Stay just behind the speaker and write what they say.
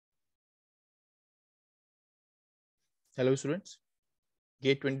Hello students,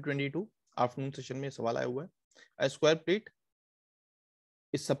 gate 2022 afternoon session में सवाल आया हुआ है. A square plate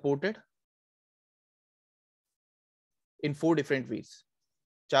is supported in 4 different ways.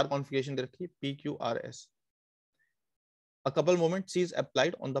 4 configuration दे रखी है P, Q, R, S. A couple moment C is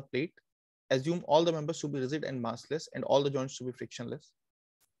applied on the plate. Assume all the members should be rigid and massless and all the joints should be frictionless.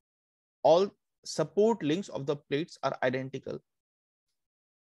 All support links of the plates are identical.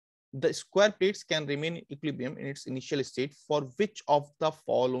 The square plates can remain in equilibrium in its initial state for which of the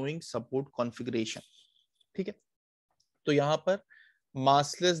following support configuration. ठीक है, तो यहां पर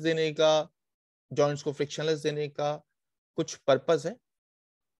massless देने का, joints को frictionless देने का कुछ पर्पस है.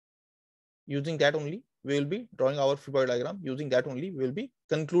 Using that only we will be drawing our free diagram. Using that only we will be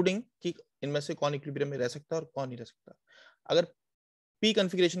concluding कि इनमें से कौन इक्विलिब्रियम में रह सकता है और कौन नहीं रह सकता. अगर P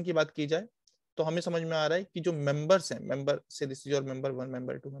कॉन्फ़िगरेशन की बात की जाए तो हमें समझ में आ रहा है कि जो मेंबर्स हैं, मेंबर से this is your member 1,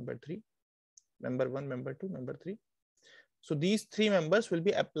 member 2, member 3, member 1, member 2, member 3. So these 3 members will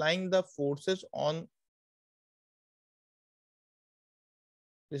be applying the forces on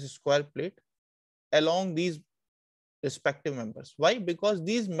this square plate along these respective members. Why? Because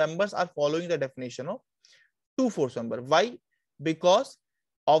these members are following the definition of two force member. Why? Because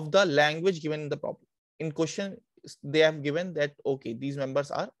of the language given in the problem. In question, they have given that, okay, these members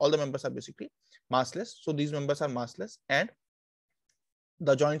are, all the members are basically massless. So these members are massless and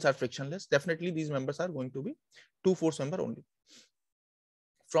the joints are frictionless. Definitely these members are going to be two force member only.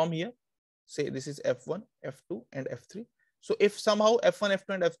 From here, say this is F1, F2 and F3. So if somehow F1,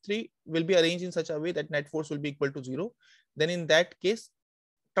 F2 and F3 will be arranged in such a way that net force will be equal to 0, then in that case,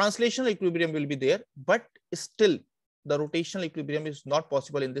 translational equilibrium will be there, but still the rotational equilibrium is not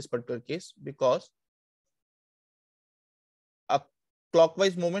possible in this particular case because a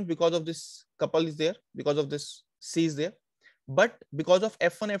clockwise movement because of this couple is there, because of this C is there, but because of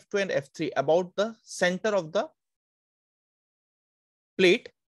F1, F2 and F3 about the center of the plate,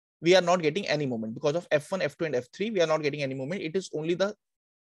 we are not getting any movement. Because of F1, F2 and F3, we are not getting any movement. It is only the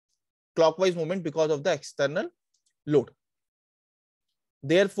clockwise movement because of the external load.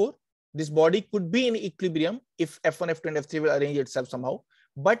 Therefore, this body could be in equilibrium if F1, F2 and F3 will arrange itself somehow,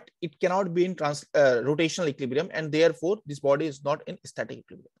 but it cannot be in rotational equilibrium, and therefore this body is not in static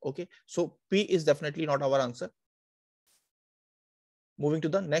equilibrium. Okay, so P is definitely not our answer. Moving to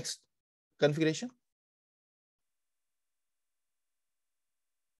the next configuration.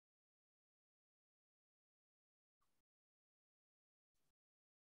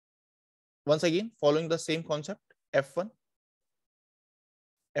 Once again, following the same concept, F1,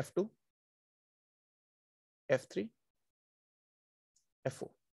 F2, F3, F4.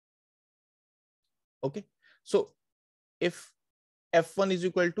 Okay, so if F1 is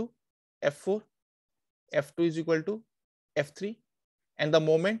equal to F4, F2 is equal to F3, and the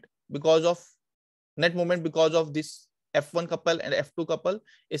moment because of net moment because of this F1 couple and F2 couple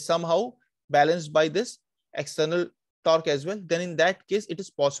is somehow balanced by this external torque as well, then in that case it is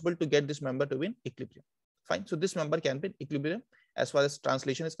possible to get this member to be in equilibrium. Fine, so this member can be in equilibrium as far as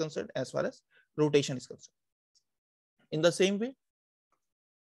translation is concerned, as far as rotation is concerned. In the same way,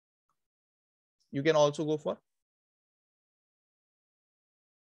 you can also go for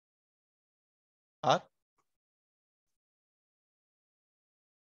R,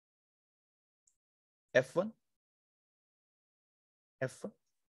 F1, F1,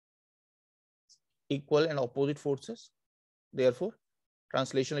 equal and opposite forces. Therefore,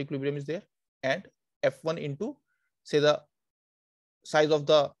 translational equilibrium is there, and F1 into, say, the size of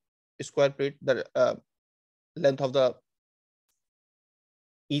the square plate, the length of the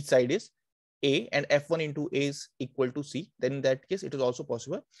each side is A, and F1 into A is equal to C, then in that case, it is also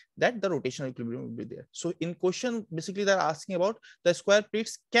possible that the rotational equilibrium will be there. So in question, basically they're asking about the square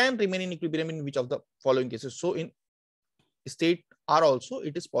plates can remain in equilibrium in which of the following cases. So in state R also,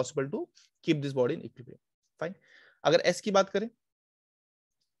 it is possible to keep this body in equilibrium. Fine. अगर S की बात करें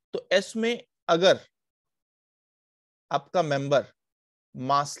तो S में अगर आपका member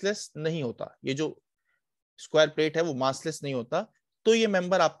massless नहीं होता, ये जो स्क्वायर प्लेट है वो मासलेस नहीं होता, तो ये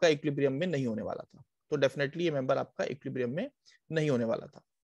मेंबर आपका इक्विलिब्रियम में नहीं होने वाला था. तो डेफिनेटली ये मेंबर आपका इक्विलिब्रियम में नहीं होने वाला था.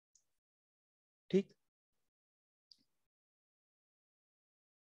 ठीक,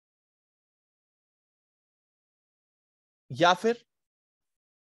 या फिर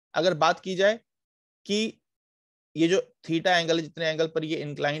अगर बात की जाए कि ये जो थीटा एंगल है, जितने एंगल पर ये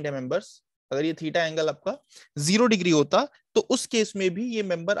इंक्लाइंड है मेंबर्स, अगर ये थीटा एंगल आपका 0 डिग्री होता तो उस केस में भी ये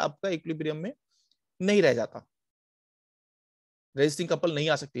मेंबर आपका इक्विलिब्रियम में नहीं रह जाता, रेजिस्टिंग कपल नहीं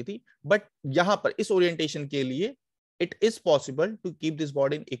आ सकती थी. बट यहां पर इस ओरिएंटेशन के लिए it is possible to keep this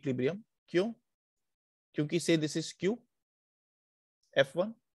body in equilibrium. क्यों? क्योंकि से this is Q,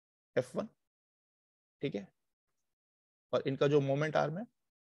 F1, F1, ठीक है, और इनका जो मोमेंट आर्म है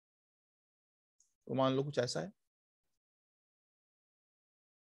वो मान लो कुछ ऐसा है।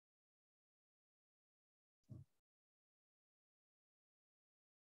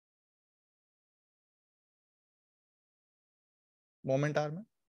 मोमेंट आर्म है,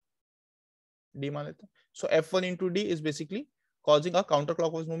 डी मान लेते हैं। सो F1 into D is basically causing a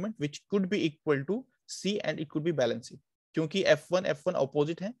counterclockwise movement which could be equal to C and it could be balancing, क्योंकि F1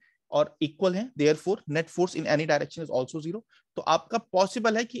 opposite है और इक्वल है, therefore net force in any direction is also zero। तो आपका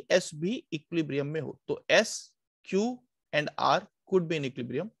possible है कि S भी equilibrium में हो, तो S, Q and R could be in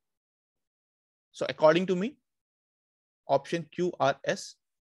equilibrium। So according to me, option QRS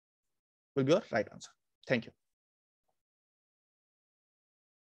will be your right answer. Thank you.